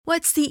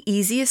What's the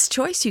easiest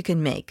choice you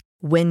can make?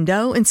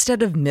 Window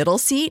instead of middle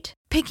seat?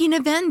 Picking a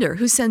vendor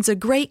who sends a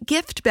great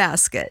gift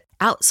basket?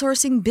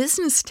 Outsourcing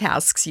business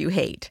tasks you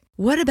hate?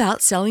 What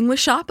about selling with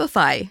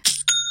Shopify?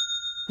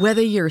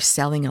 Whether you're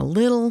selling a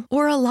little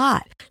or a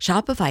lot,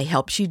 Shopify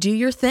helps you do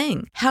your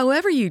thing,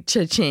 however you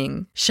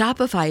cha-ching.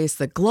 Shopify is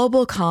the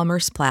global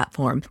commerce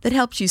platform that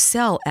helps you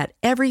sell at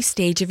every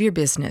stage of your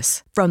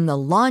business. From the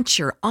launch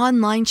your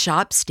online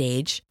shop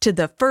stage to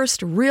the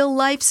first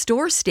real-life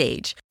store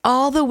stage,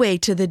 all the way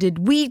to the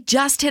did we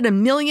just hit a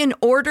million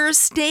orders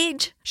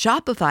stage.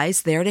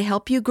 Shopify's there to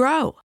help you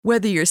grow.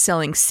 Whether you're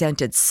selling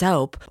scented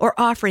soap or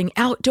offering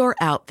outdoor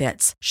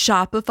outfits,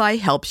 Shopify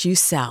helps you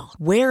sell.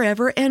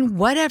 Wherever and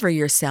whatever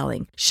you're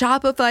selling,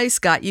 Shopify's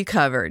got you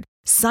covered.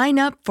 Sign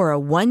up for a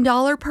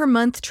 $1 per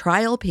month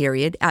trial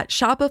period at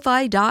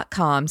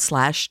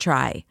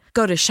shopify.com/try.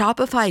 Go to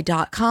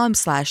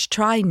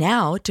shopify.com/try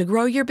now to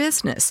grow your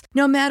business,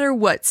 no matter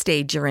what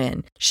stage you're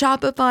in.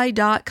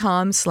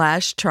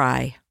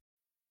 Shopify.com/try.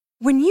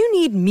 When you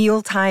need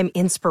mealtime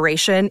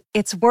inspiration,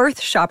 it's worth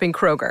shopping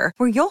Kroger,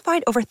 where you'll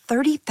find over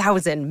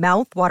 30,000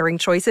 mouth-watering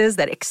choices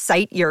that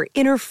excite your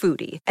inner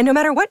foodie. And no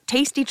matter what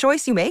tasty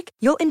choice you make,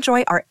 you'll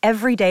enjoy our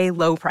everyday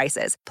low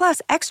prices,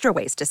 plus extra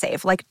ways to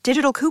save, like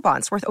digital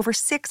coupons worth over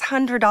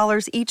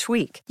 $600 each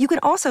week. You can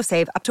also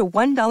save up to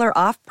 $1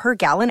 off per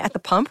gallon at the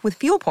pump with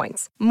fuel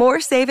points.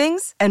 More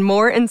savings and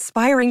more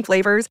inspiring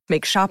flavors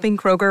make shopping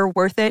Kroger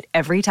worth it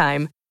every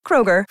time.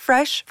 Kroger,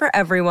 fresh for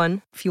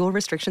everyone. Fuel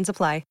restrictions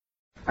apply.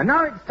 And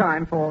now it's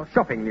time for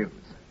shopping news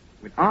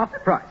with Art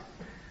Price.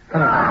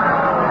 Hello,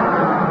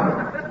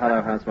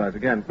 housewives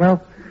again.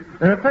 Well,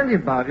 there are plenty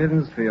of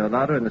bargains for your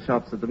larder in the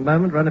shops at the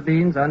moment. Runner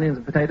beans, onions,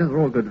 and potatoes are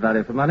all good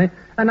value for money.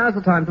 And now's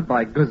the time to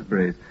buy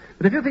gooseberries.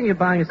 But if you think you're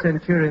buying a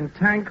Centurion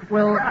tank,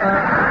 well,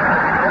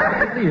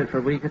 leave it for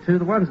a week or two.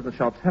 The ones in the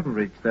shops haven't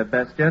reached their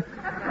best yet.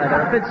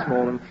 They're a bit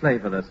small and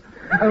flavourless.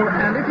 Oh,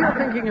 and if you're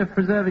thinking of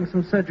preserving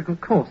some surgical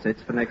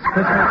corsets for next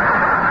Christmas,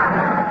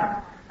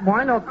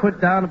 why not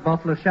put down a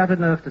bottle of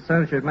Chateauneuf de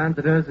Saint-Germain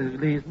de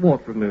Deux-Églises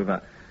water remover?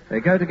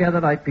 They go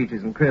together like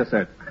peaches and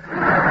creosote.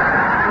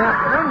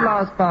 Now, one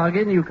last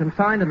bargain you can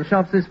find in the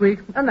shops this week,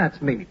 and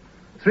that's me.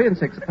 3 and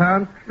 6 a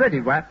pound,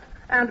 ready wrapped,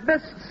 and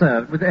best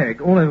served with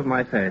egg all over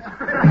my face.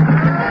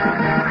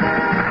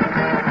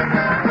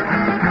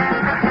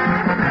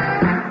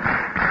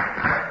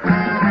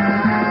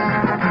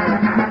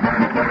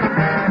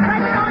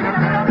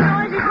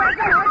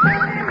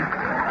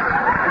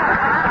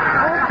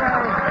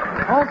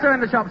 Also in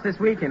the shops this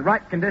week, in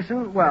right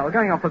condition, well,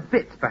 going off a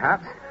bit,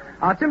 perhaps,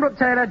 are Tim Brooke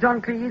Taylor,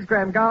 John Cleese,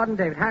 Graham Garden,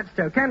 David Hatch,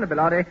 Joe Ken, and Bill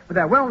Oddie with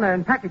their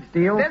well-known package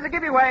deal. There's a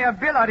giveaway of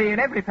Bill Oddie in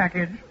every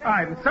package.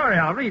 I'm sorry,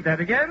 I'll read that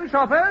again.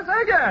 Shoppers,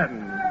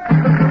 again.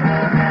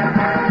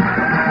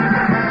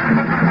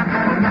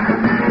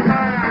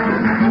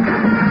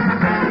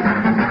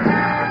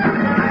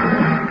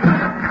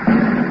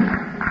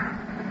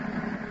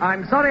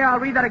 I'm sorry, I'll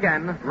read that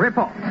again.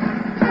 Report.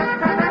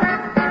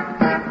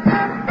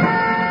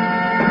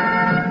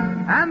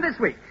 And this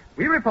week,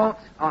 we report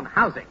on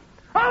housing.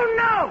 Oh,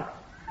 no!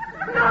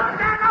 Not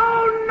that!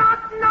 Oh, not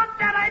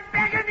that! I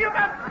beg of you,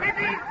 for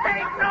pity's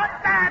sake, not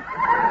that!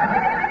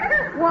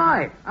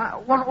 Why?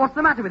 What's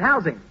the matter with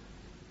housing?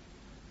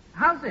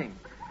 Housing?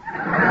 Oh,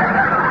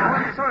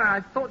 I'm sorry,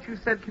 I thought you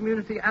said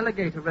community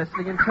alligator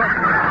wrestling in Chelsea.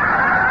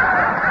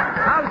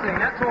 Housing,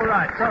 that's all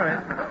right, sorry.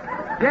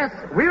 Yes,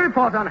 we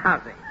report on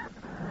housing.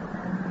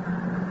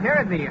 Here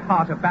in the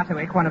heart of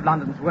Batterwick, one of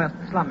London's worst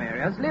slum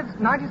areas, lives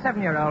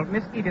 97-year-old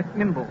Miss Edith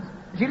Mimbles.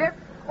 She lived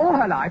all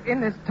her life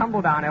in this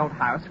tumble-down old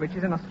house, which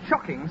is in a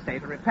shocking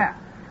state of repair.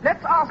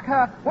 Let's ask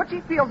her what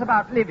she feels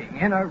about living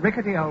in a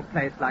rickety old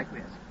place like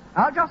this.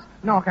 I'll just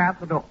knock at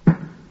the door.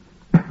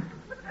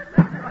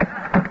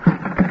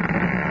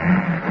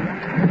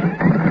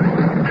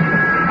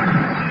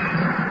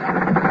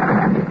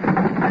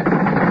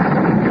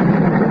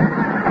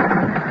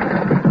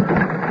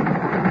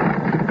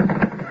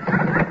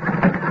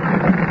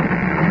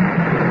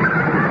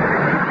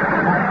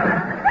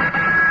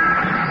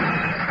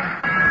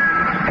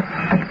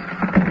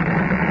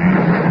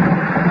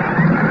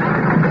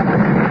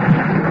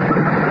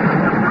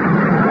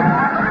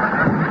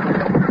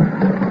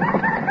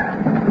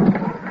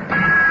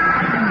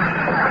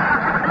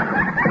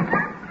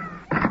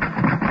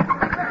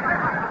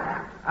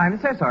 I'm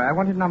so sorry. I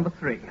wanted number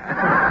 3.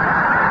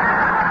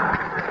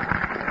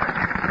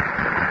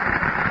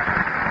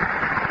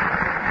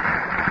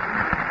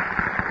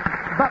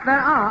 But there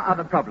are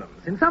other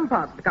problems. In some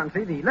parts of the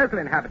country, the local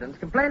inhabitants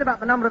complain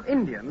about the number of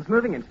Indians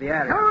moving into the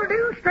area. Oh,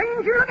 do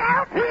stranger look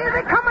out! Here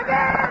they come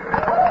again!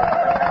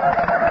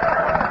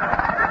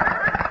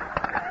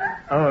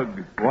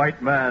 Ugh,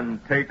 white man,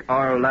 take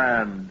our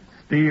land,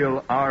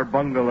 steal our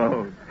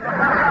bungalows.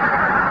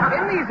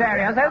 In these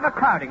areas,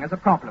 overcrowding is a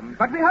problem.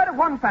 But we heard of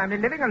one family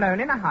living alone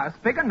in a house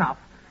big enough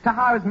to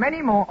house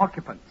many more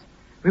occupants.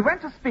 We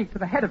went to speak to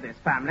the head of this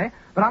family,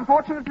 but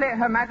unfortunately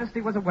Her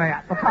Majesty was away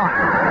at the time.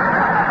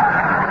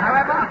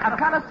 However, a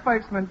palace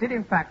spokesman did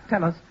in fact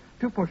tell us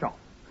to push off.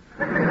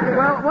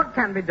 Well, what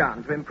can be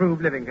done to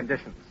improve living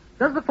conditions?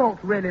 Does the fault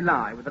really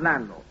lie with the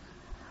landlords?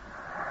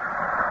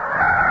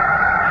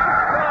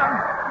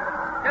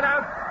 Get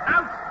out!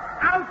 Out!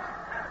 Out!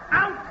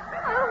 Out!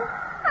 Oh,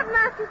 have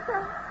mercy,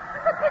 sir.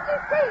 For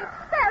pity's sake,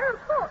 spare a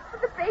thought for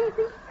the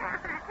baby.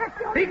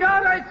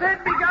 Begone, I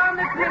said, begone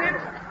this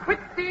minute. Quit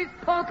these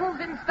portals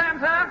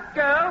instanter.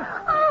 Go.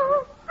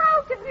 Oh,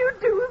 how can you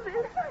do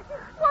this?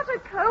 What a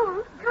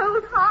cold,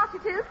 cold heart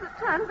it is that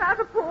turns out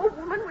a poor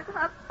woman with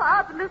her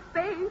fatherless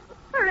babe,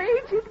 her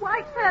aged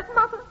white-haired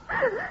mother,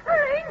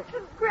 her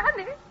ancient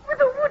granny with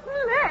a wooden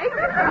leg.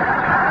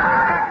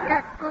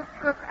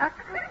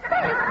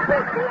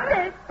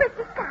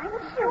 Pretty kind,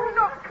 she'll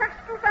not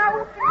cast us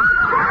out.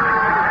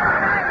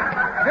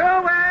 Go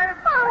away.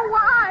 Oh,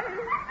 why?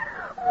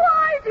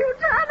 Why do you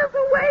turn us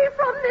away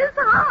from this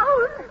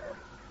house?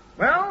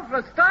 Well, for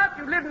a start,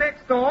 you live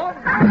next door.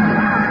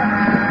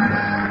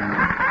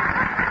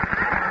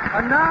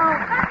 And now,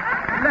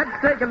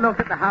 let's take a look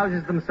at the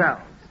houses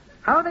themselves.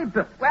 How are they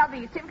built? Well,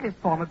 the simplest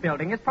form of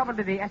building is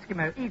probably the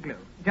Eskimo igloo.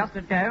 Just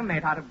a dome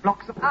made out of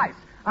blocks of ice.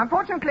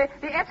 Unfortunately,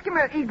 the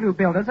Eskimo igloo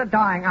builders are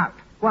dying out.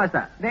 Why is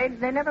that? They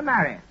never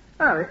marry.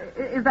 Oh,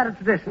 is that a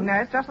tradition? No,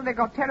 it's just that they've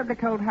got terribly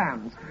cold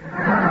hands.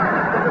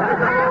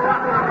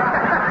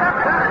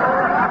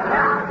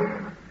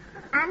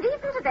 And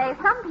even today,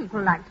 some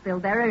people like to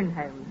build their own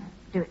homes.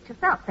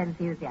 Do-it-yourself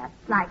enthusiasts,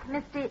 like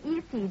Mr.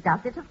 E.C.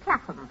 Dussett of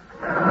Clapham.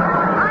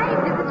 I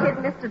visited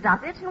Mr.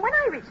 Dussett, and when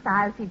I reached the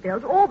house he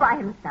built all by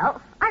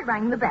himself, I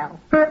rang the bell.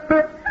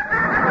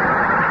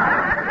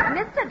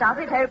 Mr.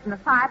 Dussett opened the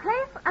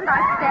fireplace, and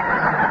I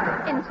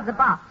stepped into the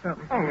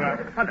bathroom. Oh,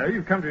 hello.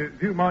 You've come to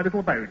view my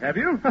little boat, have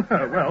you?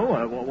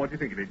 Well, what do you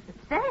think of it?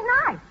 It's very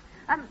nice.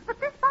 But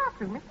this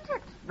bathroom, isn't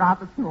it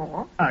rather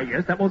small?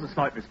 Yes, that was a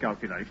slight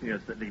miscalculation.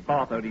 Yes, that the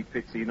bath only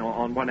fits in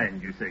on one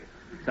end, you see.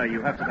 So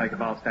you have to take a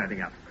bath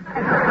standing up.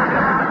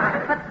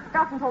 But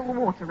doesn't all the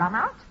water run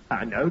out?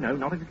 No,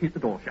 not if you keep the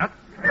door shut.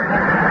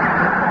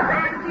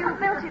 And you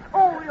built it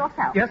all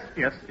yourself? Yes,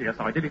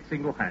 I did it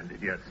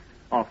single-handed, yes.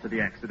 After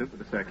the accident with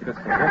the circular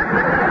saw.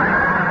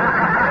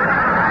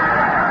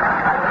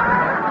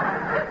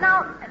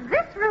 Now,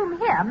 this room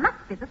here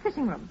must be the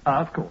sitting room.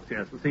 Of course,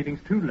 yes. The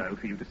ceiling's too low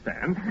for you to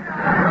stand. The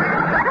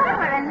room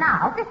we're in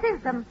now, this is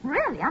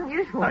really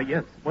unusual.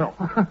 Yes. Well,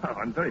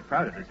 I'm very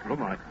proud of this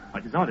room. I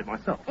designed it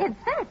myself. It's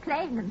very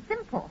plain and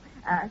simple.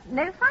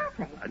 No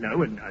fireplace.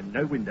 No, and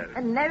no windows.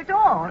 And no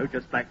door. No,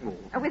 just black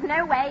walls. With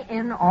no way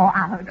in or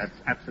out. That's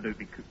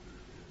absolutely cool.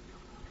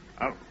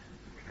 Oh.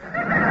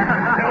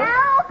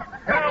 Help!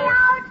 Let me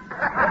out!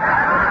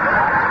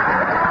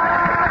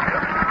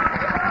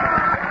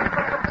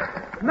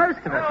 Most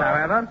of us,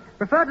 however,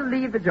 prefer to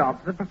leave the job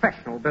to the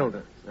professional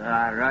builders.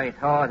 Right.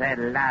 Oh, that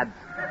lads.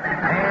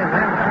 There's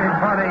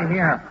everybody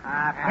here.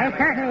 They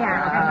certainly are.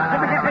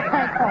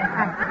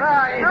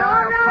 Right,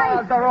 All right.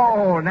 pause the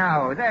roll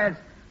now. There's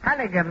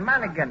Hannigan,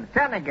 Mannigan,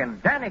 Flanagan,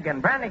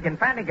 Dannigan, Brannigan,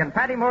 Fannigan,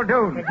 Paddy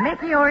Muldoon. It's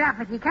Mickey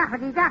O'Rafferty,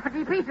 Cafferty,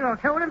 Daffety, Peter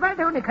O'Toole, and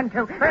Baldonican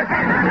too. All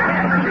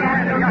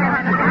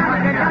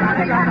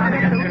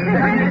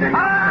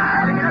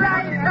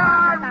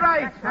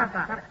right.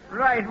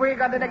 Right, we're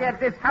going to get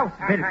this house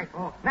built.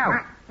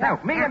 Now,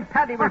 me and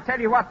Paddy will tell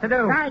you what to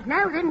do. Right,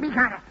 now then,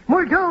 Beconner.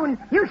 Muldoon,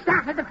 you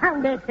started the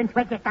foundations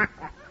with it.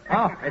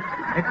 Oh, it's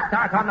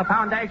start on the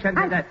foundation.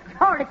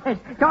 Hold it, kid.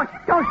 Don't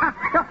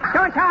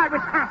hard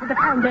with start of the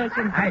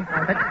foundation.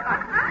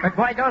 But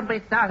why don't we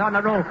start on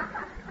the roof?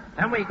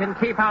 Then we can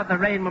keep out the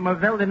rain when we're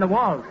building the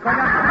walls. All right,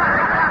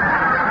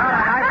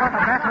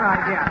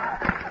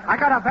 I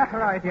got a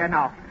better idea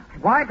now.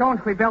 Why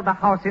don't we build the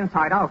house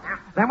inside out?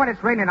 Then when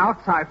it's raining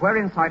outside, we're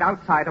inside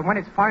outside. And when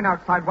it's fine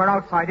outside, we're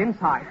outside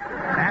inside.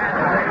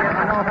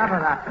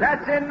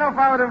 That's enough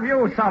out of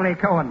you, Solly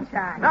Cohen.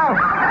 Now,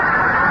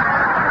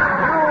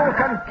 you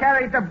can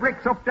carry the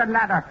bricks up the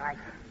ladder.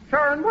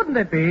 Sure, and wouldn't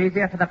it be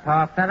easier for the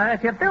poor fella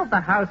if you built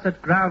the house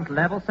at ground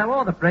level so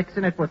all the bricks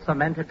in it were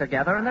cemented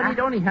together, and then he'd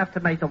only have to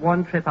make the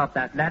one trip up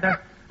that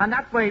ladder, and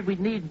that way we'd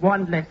need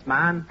one less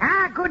man.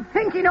 Good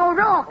thinking,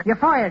 O'Rourke. You're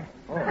fired.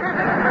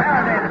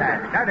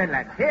 Now then,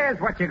 lads, here's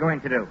what you're going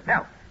to do.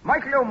 Now,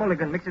 Michael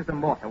O'Mulligan mixes the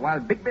mortar while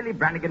Big Billy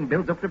Brannigan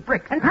builds up the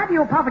bricks. And Paddy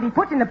O'Poverty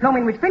puts in the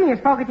plumbing which Phineas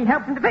Fogarty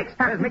helps him to fix.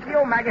 There's Mickey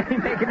O'Maggerty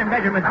making the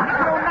measurements.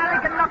 Mickey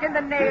O'Mallaghan knocking the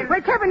nails.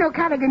 Well, Kevin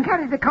O'Callaghan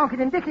carries the concrete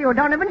and Dickie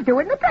O'Donovan's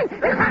doing the thing.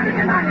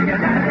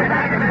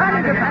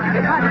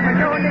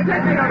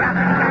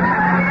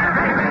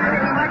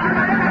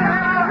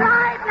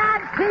 Right,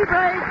 lads, keep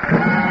it.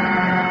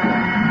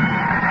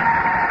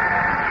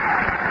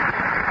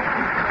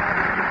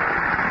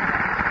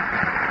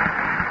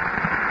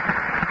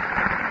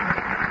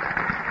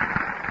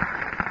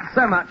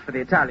 So much for the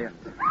Italians.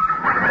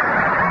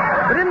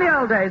 But in the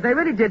old days, they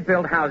really did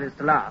build houses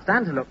to last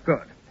and to look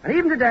good. And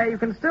even today, you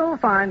can still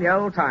find the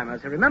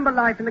old-timers who remember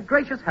life in the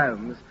gracious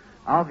homes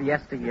of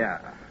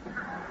yesteryear.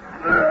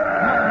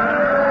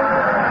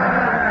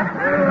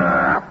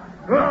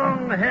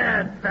 Long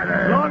head,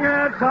 fellas. Long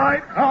head,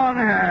 tight. Long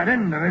head,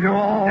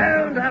 individual.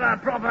 Don't have a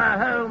proper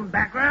home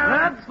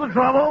background. That's the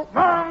trouble.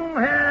 Long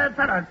head,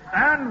 fellas.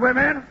 And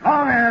women.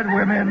 Long head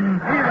women.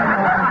 Even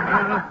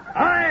more.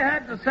 I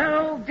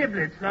sold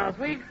giblets last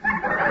week.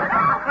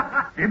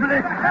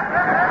 Giblets?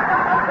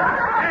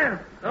 Yes,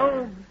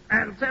 old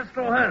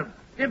ancestral home.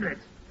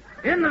 Giblets.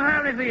 In the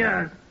valley for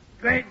years.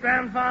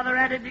 Great-grandfather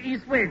added the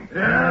east wing.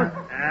 Yes.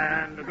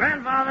 And the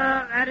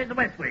grandfather added the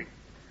west wing.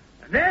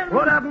 And then...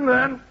 What happened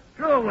then?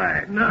 Threw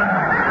away. No.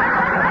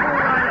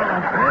 Right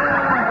off.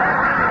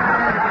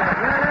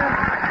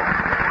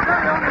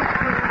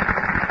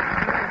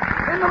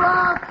 In the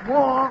last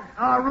war,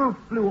 our roof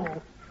flew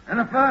off. In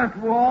the first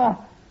war,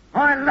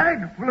 my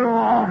leg flew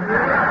off.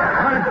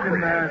 Most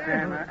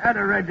embarrassing. At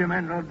a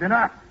regimental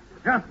dinner,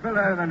 just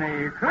below the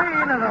knee,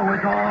 clean as a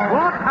whistle.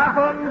 What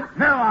happened?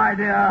 No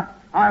idea.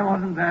 I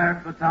wasn't there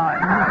at the time.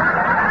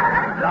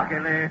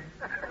 Luckily.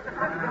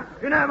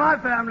 You know, my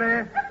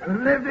family has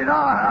lived in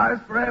our house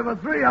for over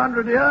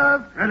 300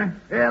 years. Really?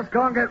 Yes,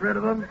 can't get rid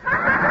of them.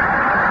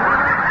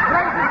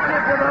 Places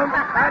stick with them.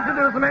 Had to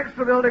do some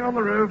extra building on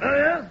the roof. Oh,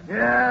 yes?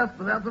 Yes,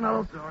 but that's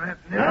another story.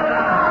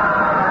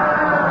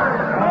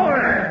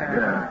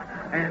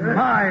 In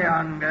my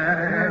young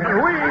days,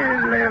 we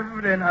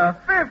lived in a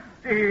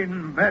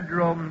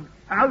 15-bedroom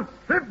house.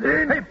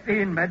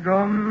 15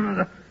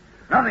 bedrooms.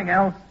 Nothing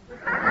else.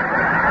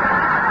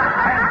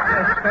 Had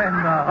to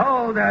spend the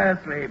whole day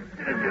asleep.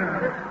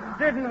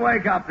 Didn't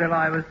wake up till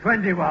I was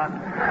 21.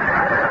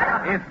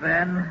 If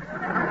then.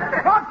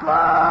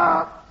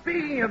 Butler!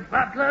 Speaking of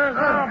butlers,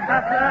 our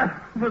butler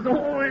was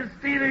always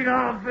stealing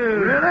our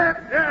food. Really?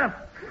 Yeah.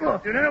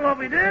 Look, you know what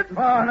we did?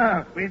 Oh,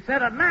 no. We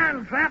set a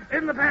man trap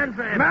in the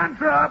pantry. Man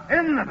trap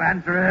in the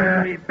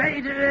pantry. We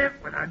baited it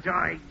with a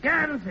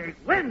gigantic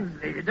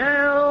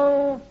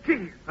Wensleydale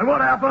cheese. And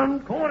what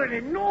happened? Caught an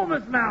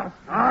enormous mouse.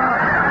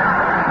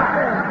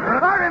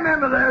 I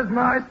remember those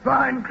mice,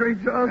 fine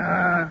creatures.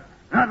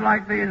 Not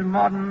like these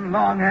modern,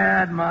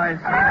 long-haired mice.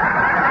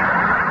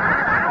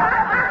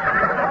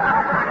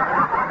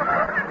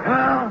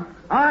 Well,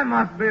 I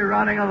must be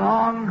running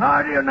along.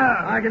 How do you know?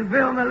 I can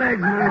feel my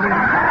legs moving.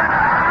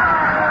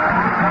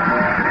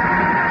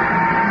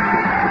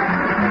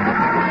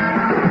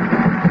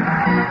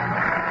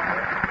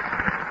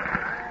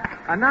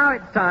 And now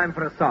it's time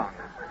for a song.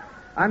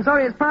 I'm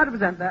sorry is proud to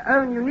present their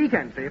own unique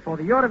entry for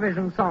the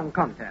Eurovision Song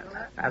Contest.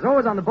 As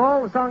always on the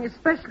ball, the song is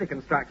specially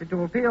constructed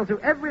to appeal to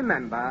every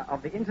member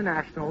of the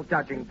international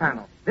judging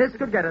panel. This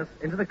could get us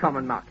into the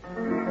common market.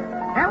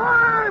 Have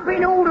I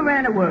been all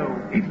around the world,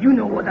 if you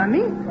know what I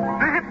mean?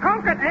 I have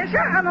conquered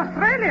Asia and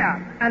Australia,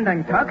 and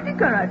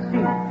Antarctica at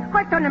sea.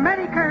 I've done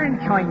America and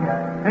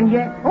China, and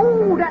yet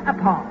all that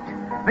apart,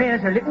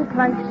 there's a little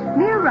place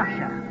near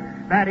Russia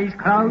that is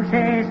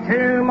closest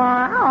to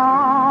my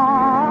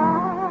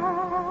heart.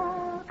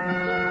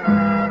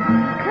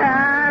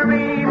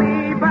 Carry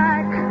me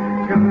back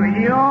to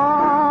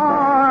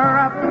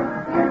Europe,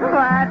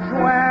 that's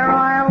where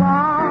I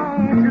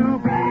long to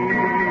be.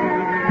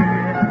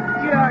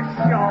 Just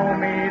show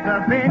me the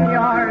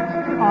vineyards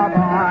of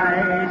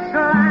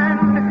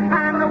Iceland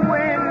and the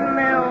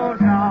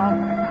windmills of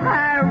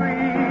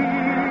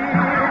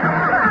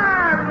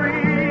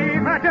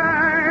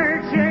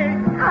Arrivederci,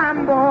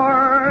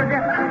 Hamburg,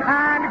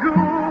 and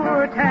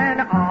Guten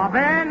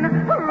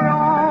Abend,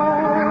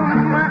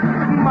 Rome.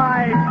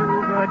 My two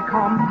good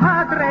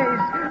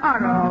compadres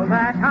are all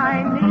that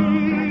I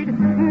need.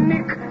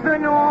 Nick the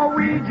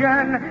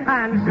Norwegian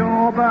and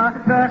Zoba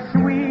the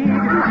Swede.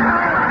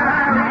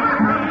 Carry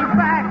me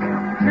back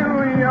to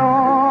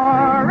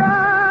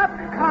Europe,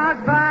 'cause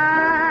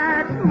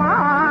that's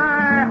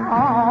my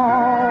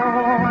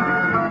home.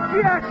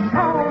 Just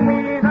show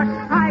me the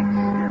sights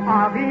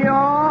of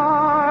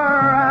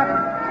Europe.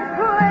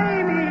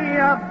 Play me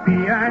a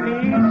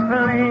Viennese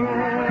fling.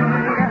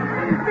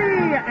 The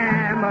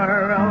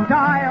Emerald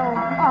Isle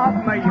of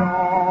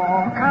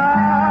Mallorca.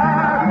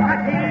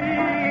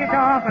 Tears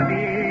of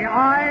the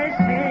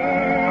icing.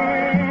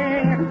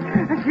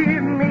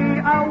 Give me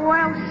a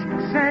Welsh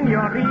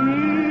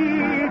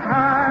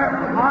senorita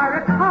or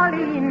a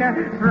Colleen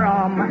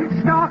from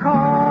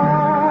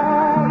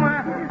Stockholm.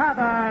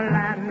 The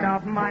land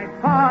of my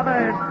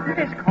fathers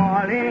is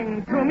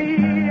calling to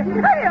me.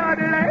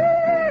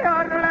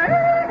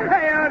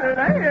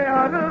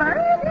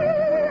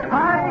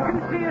 I can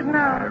see us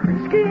now,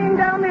 skiing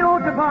down the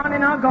Autobahn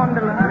in our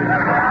gondola.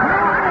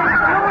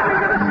 Moving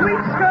to the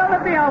sweet skull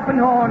of the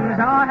Alpenhorns.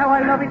 Ah, how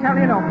I love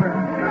Italian opera.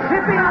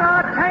 Sipping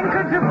our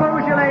tankards of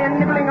Beaujolais and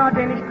nibbling our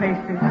Danish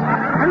pastries.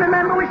 And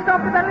remember, we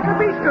stopped at that little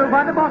bistro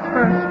by the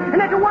Bosphorus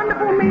and had a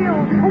wonderful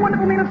meal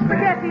of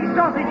spaghetti,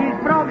 sausages,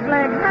 frog's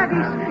legs,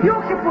 haggis,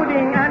 Yorkshire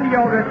pudding, and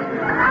yogurt.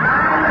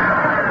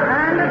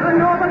 And as the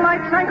northern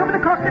lights sank over the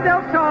Costa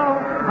del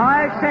Sol,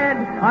 I said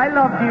I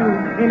loved you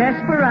in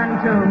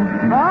Esperanto.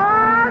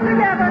 All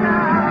together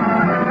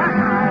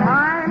now.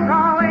 I'm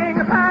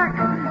going back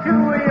to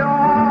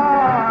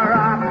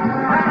Europe.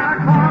 And our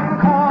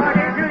Concorde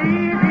is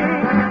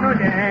leaving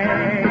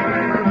today.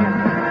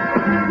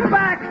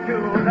 Back to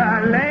the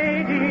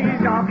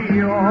ladies of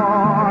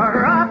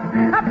Europe.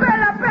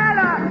 Bella,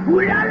 Bella,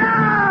 ooh la la,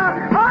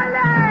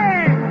 ole,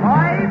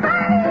 oi,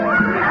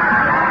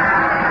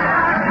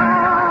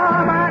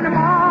 common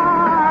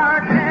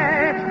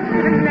market,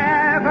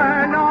 never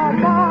know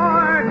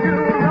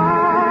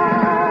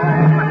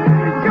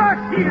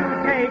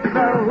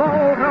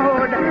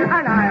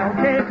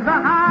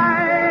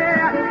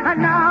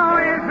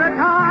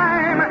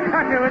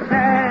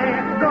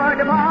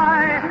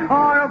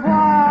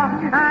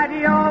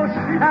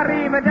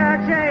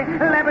arrivederci,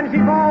 leben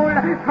Sie wohl,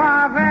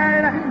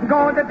 farewell,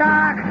 go the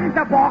dark,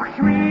 the box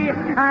we,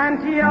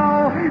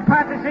 antio,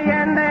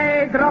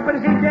 paticiende,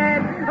 droppen Sie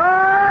dead, oh,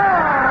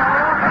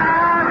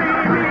 carry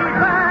me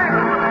back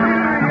to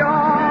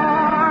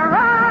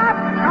Europe,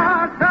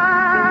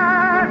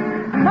 that's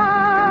my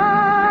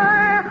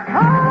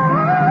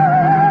home.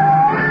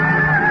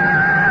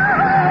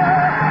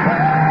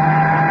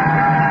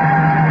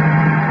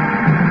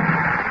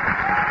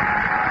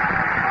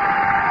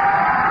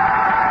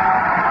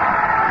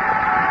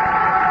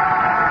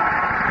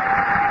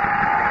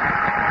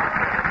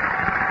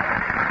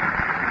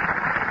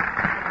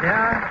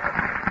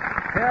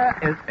 Here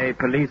is a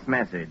police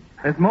message.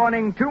 This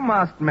morning, 2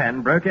 masked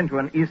men broke into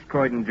an East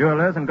Croydon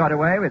jeweller's and got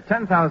away with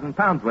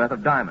 £10,000 worth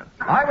of diamonds.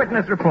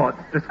 Eyewitness reports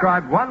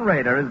described one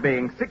raider as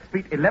being 6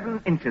 feet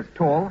 11 inches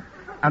tall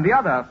and the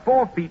other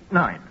 4 feet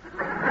 9.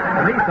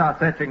 Police are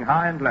searching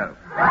high and low.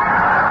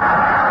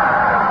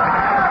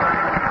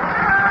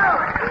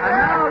 And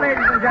now,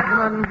 ladies and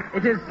gentlemen,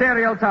 it is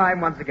serial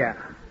time once again.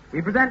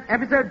 We present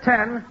episode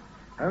 10,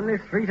 only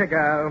 3 to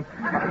go,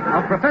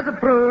 of Professor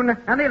Prune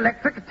and the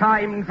Electric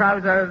Time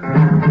Trousers.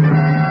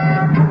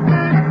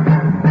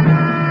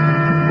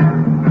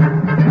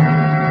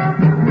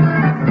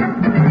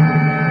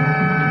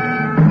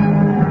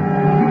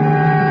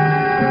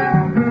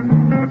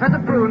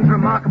 Professor Prune's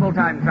remarkable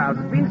time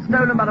trousers have been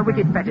stolen by the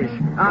wicked fetish,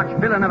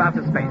 arch-villain of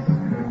outer space.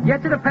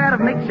 Yet in a pair of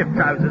makeshift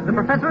trousers, the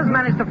professor has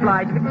managed to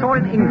fly to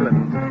Victorian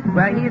England,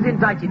 where he is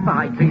indicted for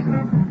high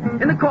treason.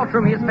 In the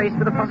courtroom, he is faced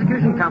with a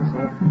prosecution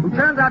counsel, who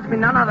turns out to be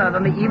none other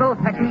than the evil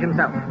fetish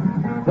himself.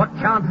 What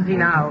chance has he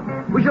now?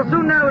 We shall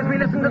soon know as we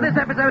listen to this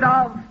episode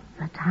of...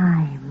 The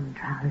Time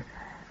Trousers.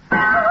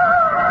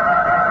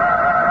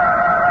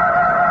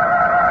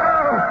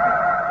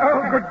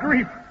 Oh, good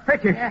grief.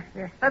 Fetish.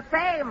 The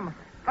same.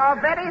 Oh,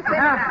 very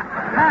similar.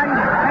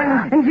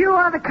 And you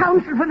are the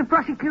counsel for the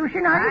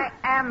prosecution, are you?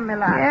 I am, my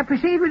lord. Yeah,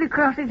 proceed with the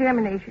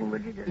cross-examination,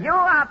 would you do? You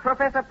are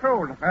Professor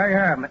Prune. I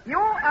am. You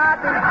are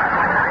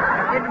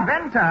the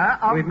inventor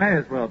of... We may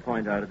as well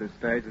point out at this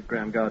stage that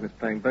Graham Garden is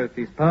playing both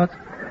these parts.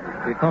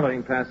 The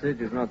following passage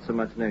is not so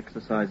much an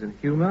exercise in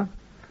humor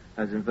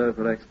as in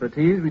vocal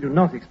expertise. We do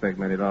not expect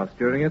many laughs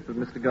during it, but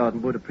Mr.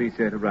 Garden would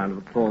appreciate a round of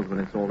applause when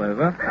it's all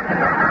over.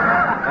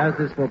 As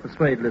this will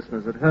persuade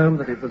listeners at home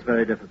that it was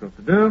very difficult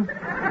to do,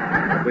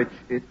 which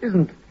it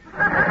isn't.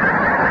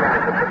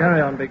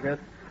 Carry on, Big Head.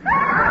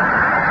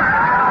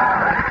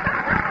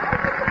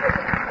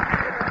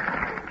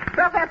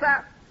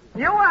 Professor,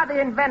 you are the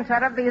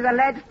inventor of these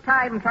alleged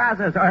time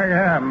trousers. I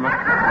am.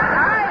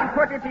 I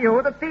put it to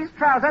you that these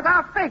trousers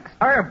are fixed.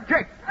 I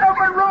object.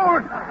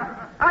 Overruled.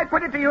 I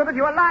put it to you that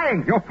you are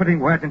lying. You're putting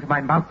words into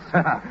my mouth,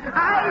 sir.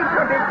 I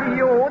put it to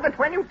you that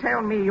when you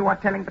tell me you are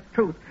telling the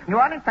truth, you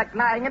are in fact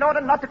lying in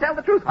order not to tell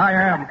the truth. I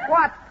am.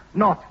 What?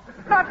 Not.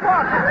 Not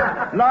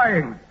what?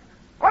 Lying.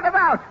 What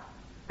about?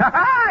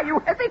 Ha-ha! You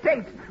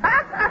hesitate.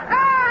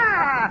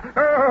 Ha-ha-ha!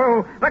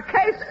 Oh, the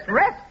case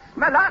rests,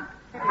 my lord.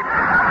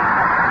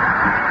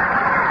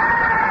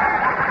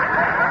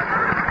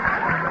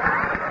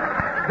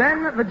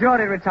 Then the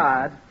jury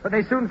retired, but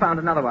they soon found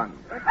another one.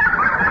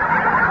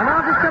 And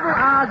after several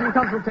hours in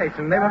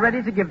consultation, they were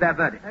ready to give their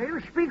verdict. You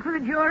speak for the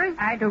jury?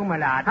 I do, my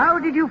lord. How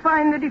did you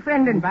find the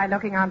defendant? By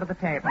looking under the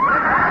table.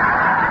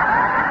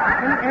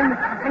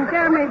 And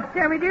tell me,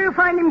 do you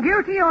find him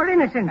guilty or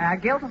innocent?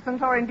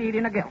 Guiltissent or indeed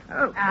in a guilt.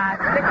 Oh.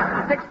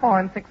 6 for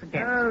and 6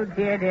 against. Oh,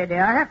 dear.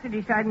 I have to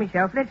decide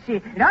myself. Let's see.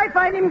 Did I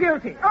find him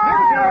guilty?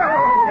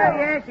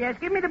 Oh! Yes.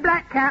 Give me the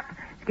black cap.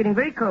 It's getting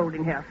very cold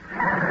in here.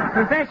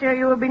 Professor,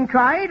 you have been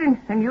tried,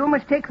 and you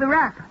must take the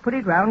wrap. Put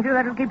it round you.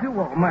 That'll keep you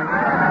warm.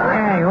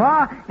 There you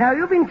are. Now,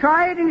 you've been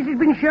tried, and it has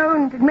been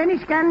shown that many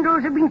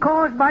scandals have been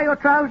caused by your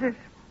trousers.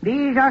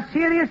 These are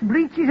serious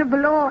breaches of the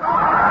law.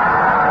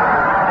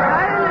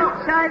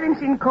 Silence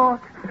in court.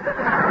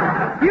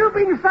 You've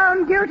been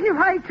found guilty of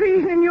high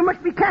treason, and you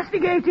must be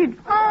castigated.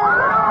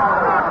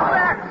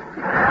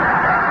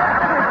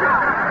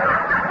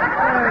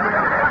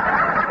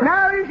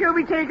 Now you shall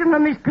be taken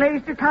from this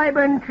place to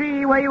Tyburn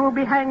Tree, where you will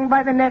be hanged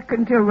by the neck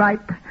until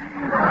ripe.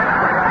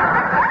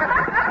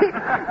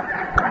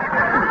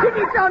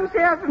 Tickets on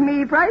sale for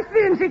me. Price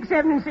 3 and 6,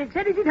 7 and 6.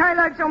 Edited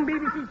highlights on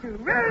BBC 2.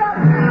 Roll up.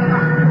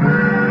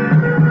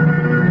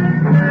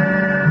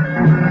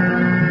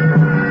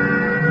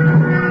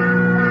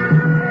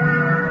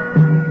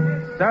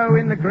 So,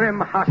 in the grim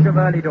hush of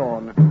early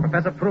dawn,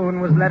 Professor Prune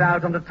was led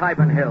out onto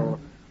Tyburn Hill,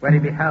 where he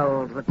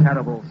beheld the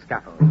terrible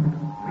scaffold.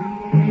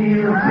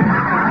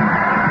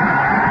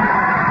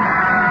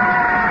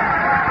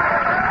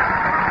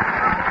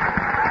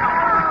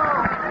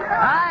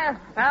 I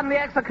am the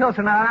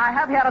executioner, and I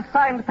have here a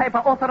signed paper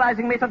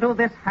authorizing me to do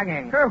this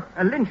hanging. Oh,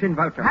 a lynching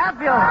voucher.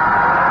 Have you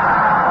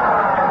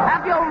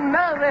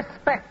no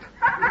respect?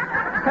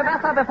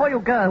 Professor, before you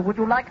go, would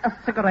you like a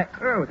cigarette?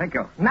 Oh, thank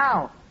you.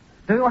 Now,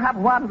 do you have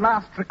one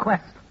last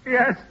request?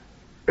 Yes.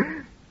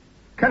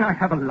 Can I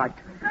have a light?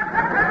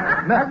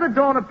 As the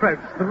dawn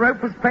approached, the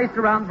rope was placed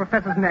around the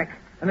professor's neck,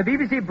 and the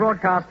BBC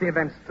broadcast the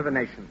events to the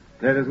nation.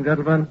 Ladies and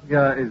gentlemen,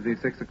 here is the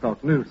 6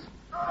 o'clock news.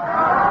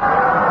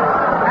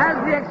 As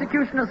the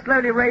executioner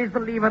slowly raised the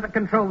lever that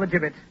controlled the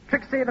gibbet,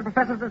 Trixie, the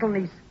professor's little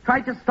niece,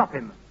 tried to stop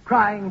him,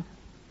 crying,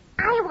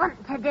 I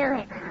want to do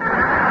it.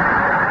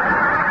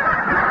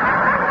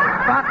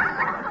 but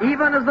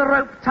even as the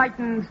rope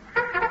tightened,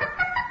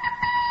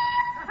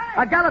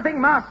 a galloping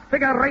masked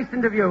figure raced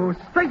into view.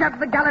 Straight up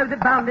the gallows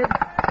it bounded.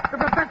 The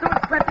professor was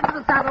swept into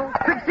the saddle.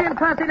 Trixie and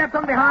Percy leapt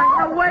on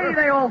behind. Away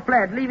they all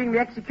fled, leaving the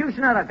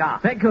executioner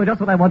aghast. Thank you, just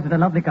what I wanted, a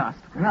lovely cast.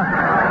 We're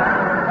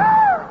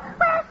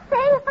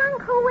safe,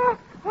 Uncle, we're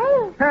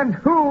safe. And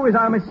who is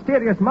our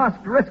mysterious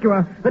masked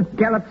rescuer that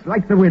gallops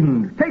like the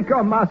wind? Take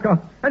your mask off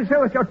and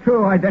show us your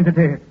true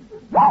identity.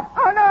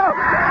 Oh, no!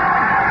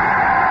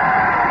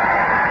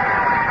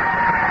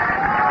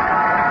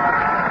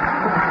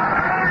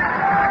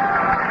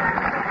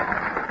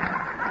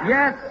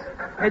 Yes,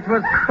 it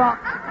was Spot.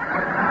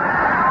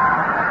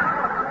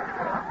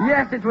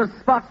 Yes, it was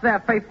Spot, their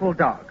faithful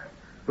dog,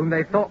 whom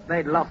they thought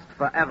they'd lost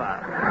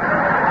forever.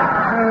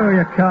 Oh,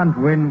 you can't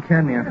win,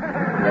 can you?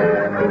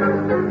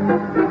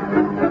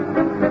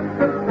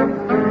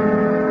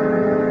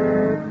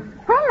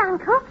 Well,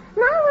 Uncle,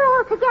 now we're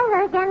all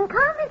together again.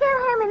 Can't we go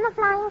home in the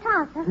flying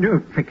trousers? No,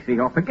 Trixie,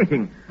 you're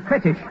forgetting.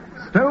 Fetish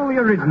stole the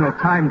original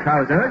time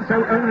trousers,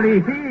 so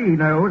only he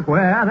knows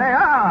where they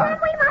are. Then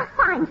we must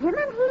find him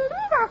and he'll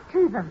lead us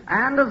to them.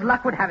 And as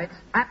luck would have it,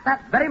 at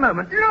that very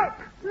moment...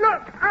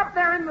 Look, up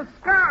there in the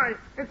sky.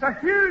 It's a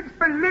huge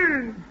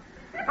balloon.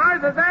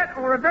 Either that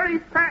or a very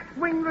fat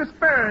wingless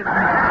bird.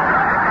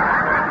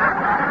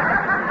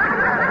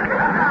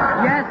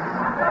 Yes,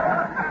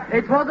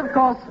 it was, of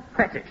course,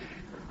 Fetish,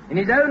 in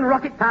his own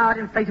rocket-powered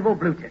inflatable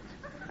blue tit.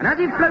 And as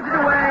he floated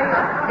away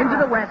into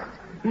the west,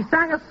 he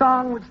sang a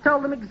song which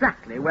told them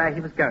exactly where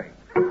he was going.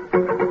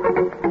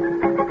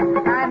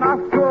 I'm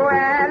off to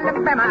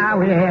Alabama,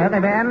 where the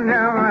band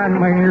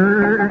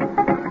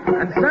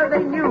And so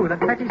they knew that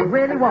Fetish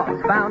really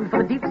was bound for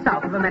the deep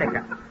south of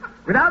America.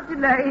 Without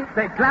delay,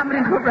 they clambered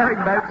into a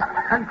rowing boat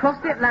and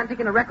crossed the Atlantic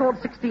in a record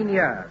 16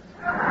 years.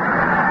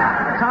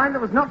 A time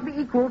that was not to be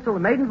equal till the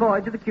maiden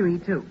voyage of the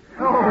QE2.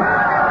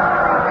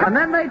 And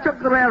then they took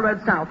the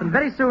railroad south and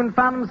very soon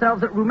found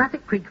themselves at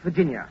Rheumatic Creek,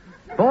 Virginia,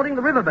 boarding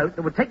the riverboat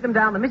that would take them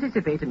down the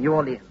Mississippi to New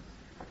Orleans.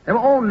 There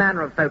were all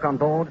manner of folk on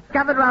board,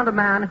 gathered round a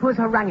man who was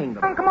haranguing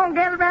them. Oh, come on,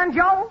 gather round,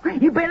 Joe.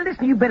 You better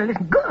listen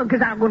good,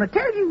 because I'm going to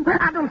tell you,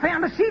 I done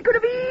found the secret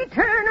of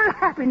eternal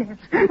happiness.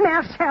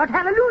 Now shout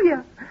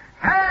hallelujah.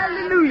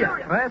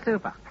 Hallelujah! Well,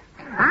 super.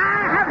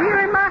 I have here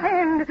in my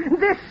hand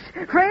this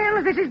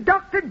is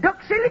Dr.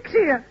 Duck's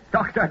elixir.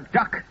 Dr.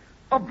 Duck,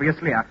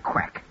 obviously a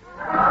quack.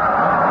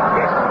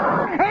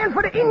 Yes. And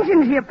for the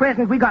engines here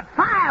present, we got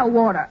fire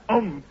water.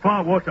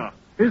 Fire water.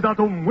 Is that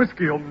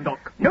whiskey,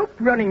 Doc? Nope,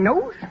 running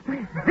nose.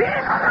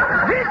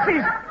 This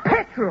is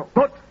petrol.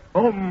 But,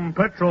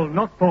 petrol,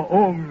 not for,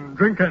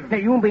 drinking. Now,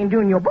 you won't be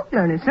doing your book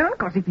learning, son,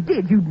 because if you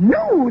did, you'd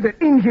know that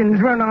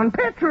engines run on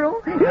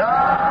petrol. And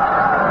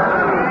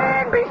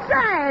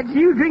besides,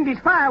 you drink this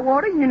fire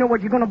water, you know what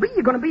you're going to be.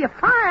 You're going to be a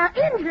fire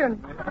engine.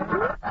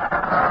 Uncle,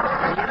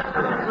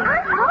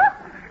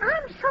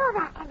 I'm sure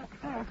that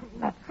elixir isn't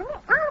medicine.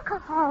 It's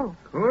alcohol.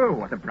 Oh,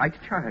 what a bright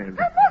child. And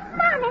this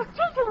man is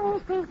cheating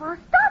these people.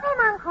 Stop him,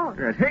 Uncle.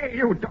 Yes. Hey,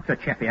 you, Dr.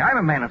 Chappie, I'm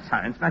a man of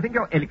science, and I think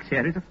your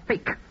elixir is a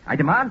fake. I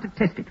demand to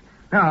test it.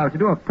 Now, to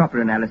do a proper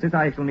analysis,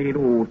 I shall need,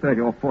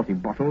 30 or 40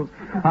 bottles,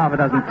 half a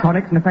dozen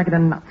tonics, and a packet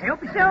of nuts.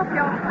 Help yourself,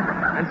 y'all.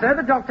 And so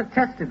the doctor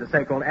tested the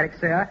so-called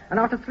elixir, and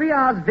after 3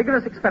 hours'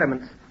 vigorous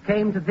experiments,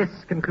 came to this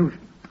conclusion.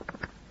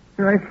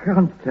 I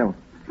can't tell.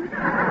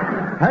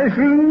 I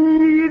shall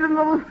need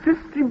another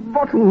 50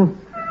 bottles.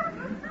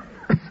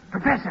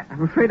 Professor.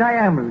 I'm afraid I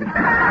am.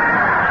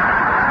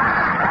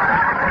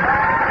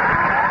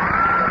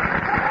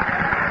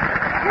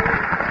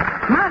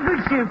 My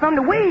good sir, from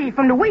the way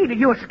that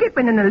you're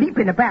skipping and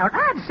leaping about,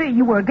 I'd say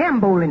you were a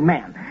gambling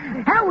man.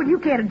 How would you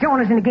care to join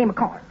us in a game of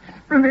cards?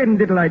 Then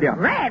little idea.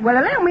 Right, well,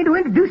 allow me to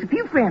introduce a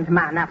few friends of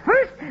mine. Now,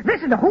 first,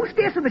 this is the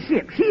hostess of the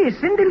ship. She is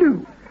Cindy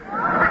Lou.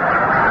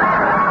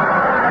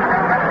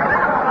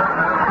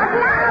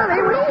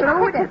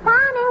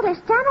 Fine English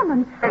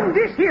gentlemen. And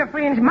this here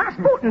friend's my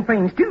sporting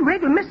friends, 2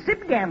 regular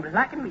Mississippi gamblers.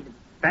 I can meet them.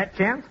 Fat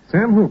chance?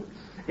 Sam Hoops.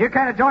 You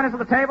kind of join us at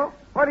the table?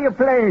 What are you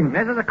playing?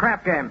 This is a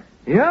crap game.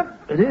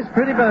 Yep, it is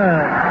pretty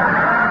bad.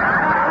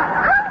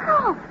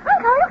 Uncle,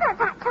 look at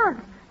that chance.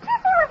 Do you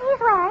see what he's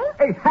wearing?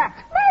 A hat.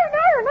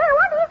 No,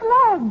 on his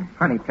legs.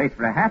 Funny place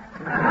for a hat.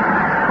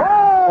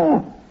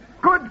 Oh,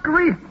 good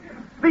grief.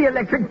 The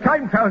electric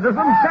time trousers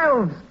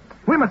themselves.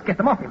 We must get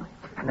them off him.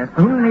 And there's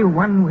only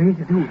one way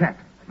to do that.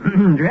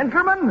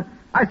 Gentlemen,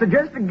 I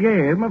suggest a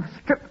game of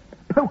strip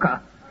poker.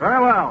 Very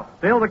well.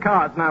 Deal the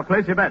cards. Now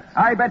place your bets.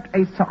 I bet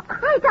a sock.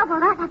 I double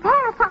that, a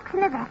pair of socks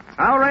and a vest.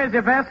 I'll raise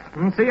your vest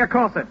and see your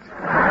corset.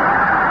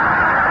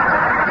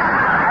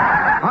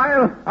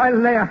 I'll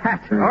lay a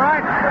hat. All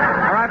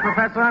right,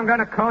 Professor, I'm going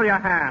to call your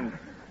hand.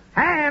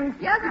 Hand?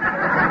 Yes.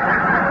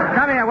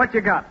 Come here, what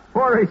you got?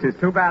 4 aces.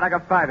 Too bad, I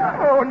got 5.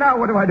 Oh, now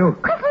what do I do?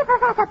 Quickly,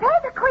 Professor, play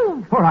the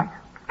queen. All right.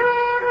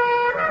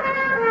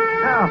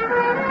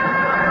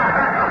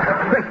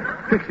 Quick,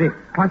 Trixie.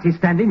 Once he's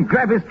standing,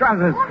 grab his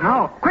trousers.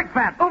 No. Quick,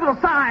 Fat. Over the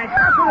side.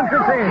 After them,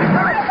 Trixie.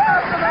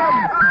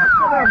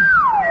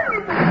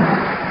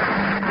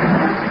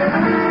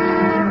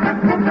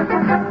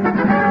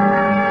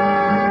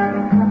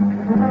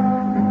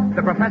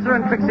 The Professor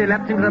and Trixie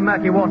leapt into the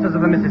murky waters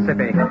of the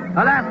Mississippi.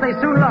 Alas, they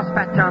soon lost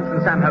Fat Chance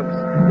and Sam Hopes.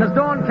 And as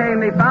dawn came,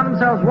 they found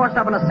themselves washed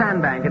up on a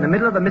sandbank in the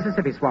middle of the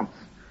Mississippi swamps.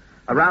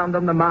 Around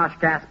them, the marsh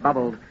gas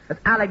bubbled as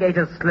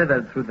alligators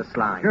slithered through the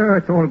slime. Sure,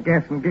 it's all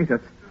gas and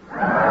geysers.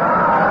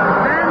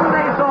 Then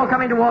they saw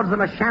coming towards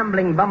them a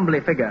shambling, bumbly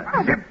figure.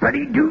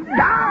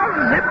 Zippity-doo-dah,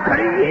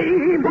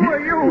 zippity. Who are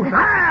you?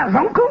 I's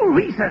Uncle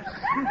Rhesus.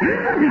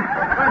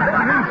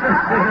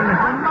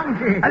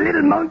 A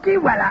little monkey?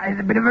 Well, I's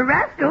a bit of a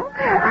rascal.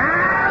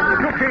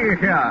 Look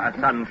here,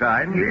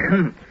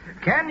 Sunshine.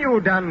 Can you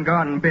done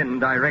bin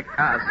direct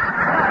us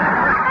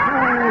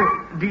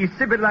to the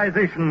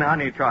civilization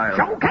honey trial?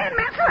 So can,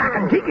 master. I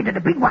can take you to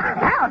the big white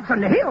house on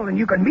the hill, and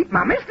you can meet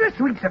my mistress,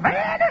 sweet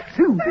Savannah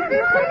Sue.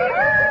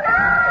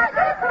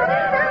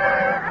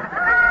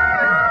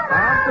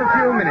 After a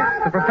few minutes,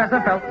 the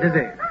Professor felt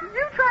dizzy.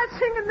 You tried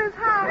singing this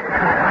house.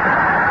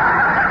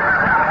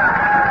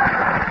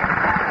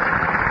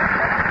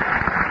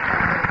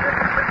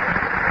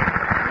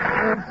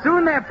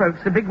 Soon they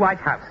approached the big white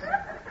house.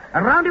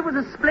 Around it was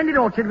a splendid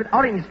orchard with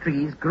orange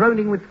trees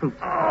groaning with fruit.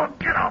 Oh,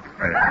 get off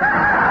it.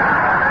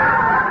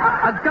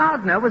 A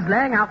gardener was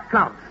laying out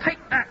plants. Take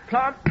that,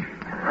 plant.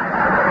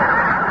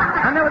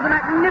 And there was a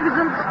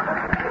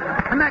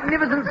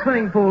magnificent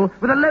swimming pool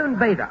with a lone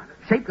bather,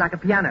 shaped like a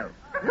piano.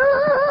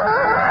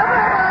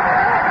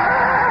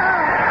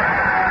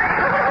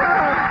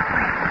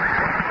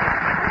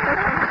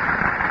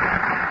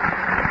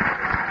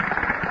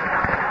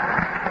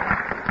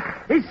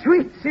 It's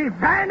sweet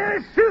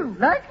Savannah Sue.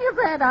 Like you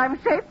said, I'm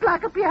shaped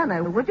like a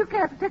piano. Would you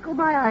care to tickle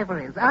my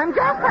ivories? I'm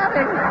just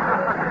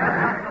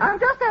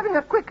having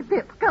a quick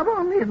dip. Come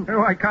on in.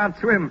 Oh, I can't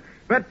swim.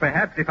 But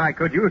perhaps if I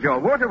could use your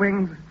water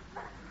wings.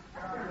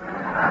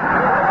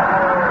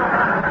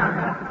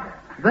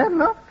 They're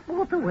not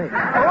waterway.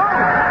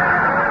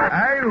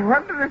 I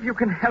wonder if you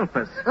can help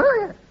us.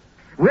 Oh, yes.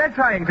 We're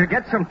trying to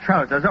get some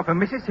trousers off a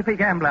Mississippi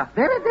gambler.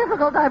 Very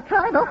difficult. I've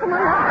tried often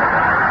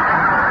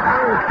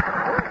enough.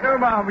 No,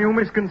 ma'am, you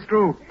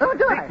misconstrue. Oh,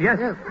 do I? Yes.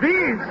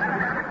 These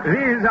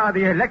are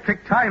the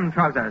electric time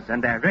trousers,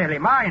 and they're really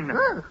mine.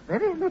 Oh,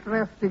 very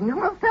interesting. You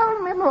must tell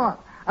me more.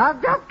 I'll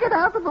just get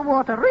out of the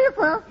water.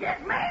 Risa. Yes,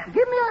 ma'am.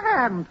 Give me a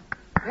hand.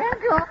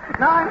 Thank you.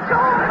 Now, I'm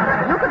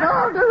sure you could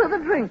all do with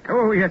a drink.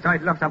 Oh, yes,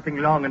 I'd love something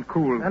long and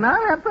cool. And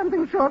I'll have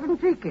something short and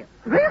cheeky.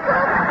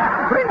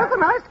 Risa, bring us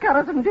an iced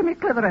carrot and Jimmy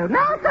Clitheroe.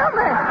 Now, tell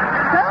me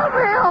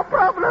your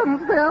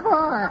problems, dear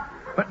boy.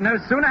 But no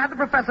sooner had the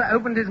Professor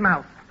opened his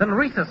mouth than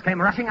Rhesus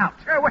came rushing out.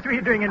 Oh, what were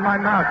you doing in my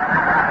mouth?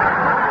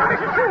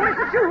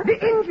 Mr. Sue,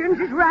 the engines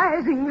is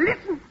rising.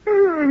 Listen.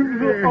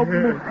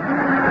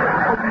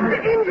 The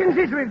engines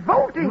is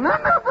revolting.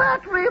 None of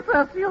that,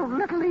 Rhesus, you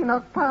little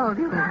Enoch Powell,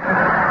 you.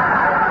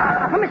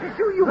 Well, Mr.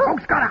 Sue, you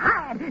folks gotta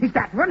hide. It's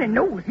that running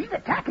nose. He's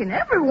attacking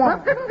everyone.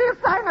 Well, didn't he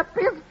sign a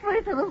peace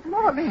treaty this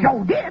morning?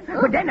 So did.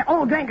 But then they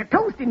all drank a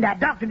toast in that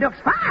Dr. Duck's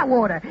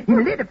firewater. He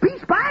lit a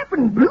peace pipe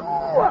and blew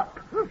up.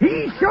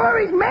 He sure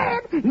is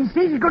mad. He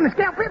says he's going to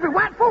scalp every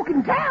white folk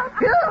in town.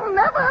 You'll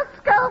never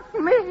scalp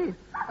me.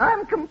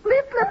 I'm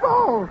completely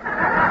bald.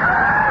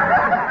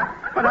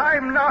 But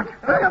I'm not.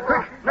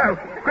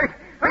 Quick,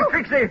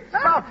 Trixie,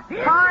 stop.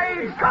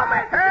 Hide.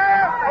 Coming.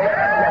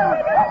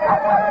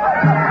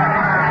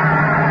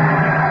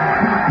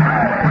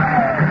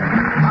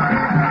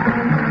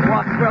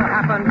 What will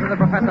happen to the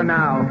Professor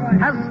now?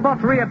 Has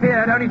Spot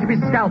reappeared only to be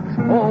scalped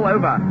all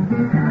over?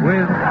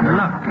 With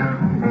luck.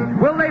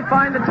 Will they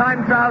find the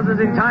time trousers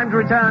in time to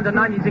return to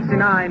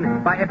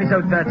 1969 by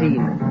episode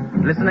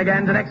 13? Listen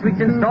again to next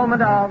week's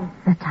installment of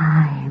The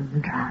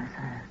Time Trousers.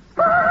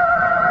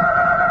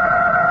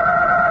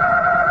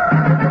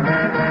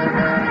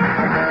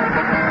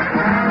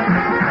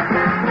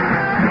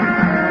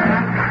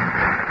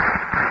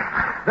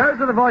 Those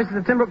are the voices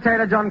of Tim Brooke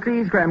Taylor, John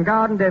Cleese, Graham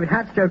Garden, David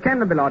Hatch, Joe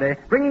Ken, and Bill Oddie,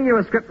 bringing you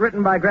a script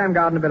written by Graham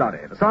Garden and Bill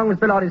Oddie. The song was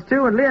Bill Oddie's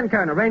too, and Leon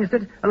Cohen arranged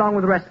it, along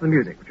with the rest of the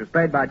music, which was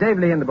played by Dave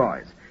Lee and the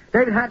boys.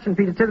 David Hatch and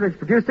Peter Titheridge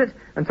produced it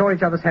and tore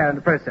each other's hair in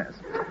the process.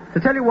 To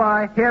tell you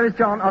why, here is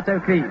John Otto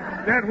Cleese.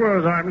 That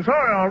was, I'm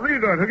sorry, I'll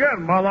read that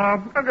again, Mother,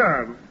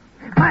 again.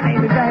 My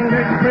name is Daniel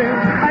Spring.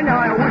 I know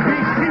I would be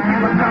since you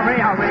were sorry.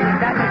 I'll read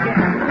that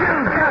again.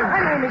 My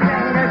name is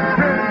Daniel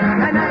Spring.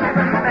 And I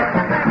never said that.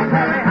 I'm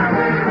sorry. I'll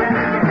read that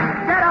again.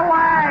 Get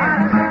away!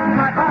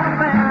 My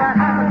boyfriend, I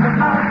haven't the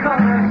most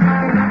colors.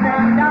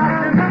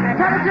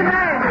 Tell us your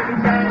name.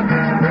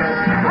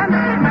 I'm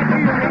not my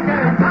feeling.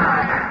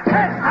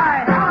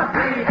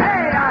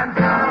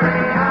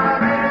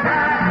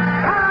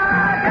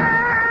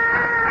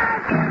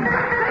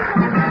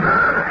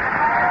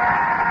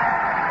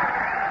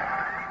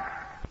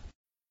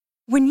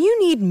 When you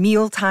need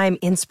mealtime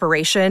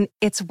inspiration,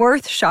 it's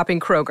worth shopping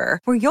Kroger,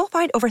 where you'll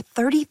find over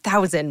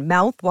 30,000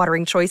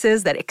 mouth-watering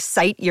choices that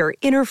excite your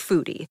inner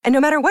foodie. And no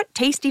matter what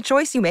tasty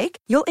choice you make,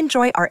 you'll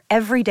enjoy our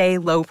everyday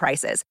low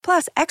prices,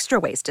 plus extra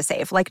ways to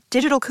save, like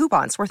digital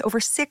coupons worth over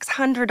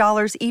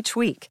 $600 each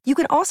week. You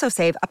can also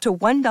save up to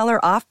 $1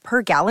 off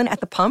per gallon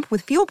at the pump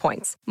with fuel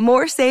points.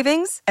 More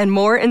savings and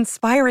more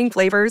inspiring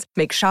flavors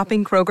make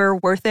shopping Kroger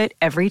worth it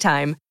every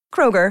time.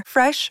 Kroger,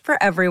 fresh for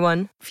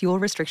everyone. Fuel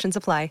restrictions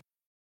apply.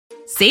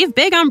 Save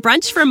big on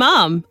brunch for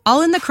mom,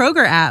 all in the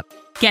Kroger app.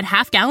 Get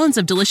half gallons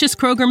of delicious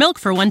Kroger milk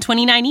for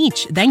 $1.29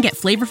 each. Then get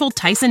flavorful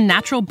Tyson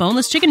natural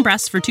boneless chicken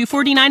breasts for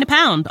 $2.49 a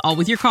pound, all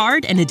with your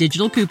card and a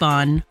digital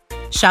coupon.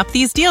 Shop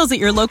these deals at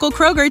your local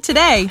Kroger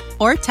today,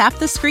 or tap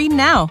the screen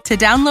now to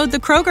download the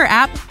Kroger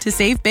app to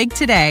save big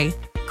today.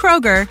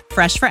 Kroger,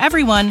 fresh for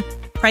everyone.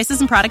 Prices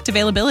and product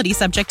availability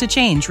subject to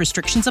change.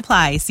 Restrictions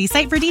apply. See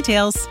site for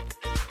details.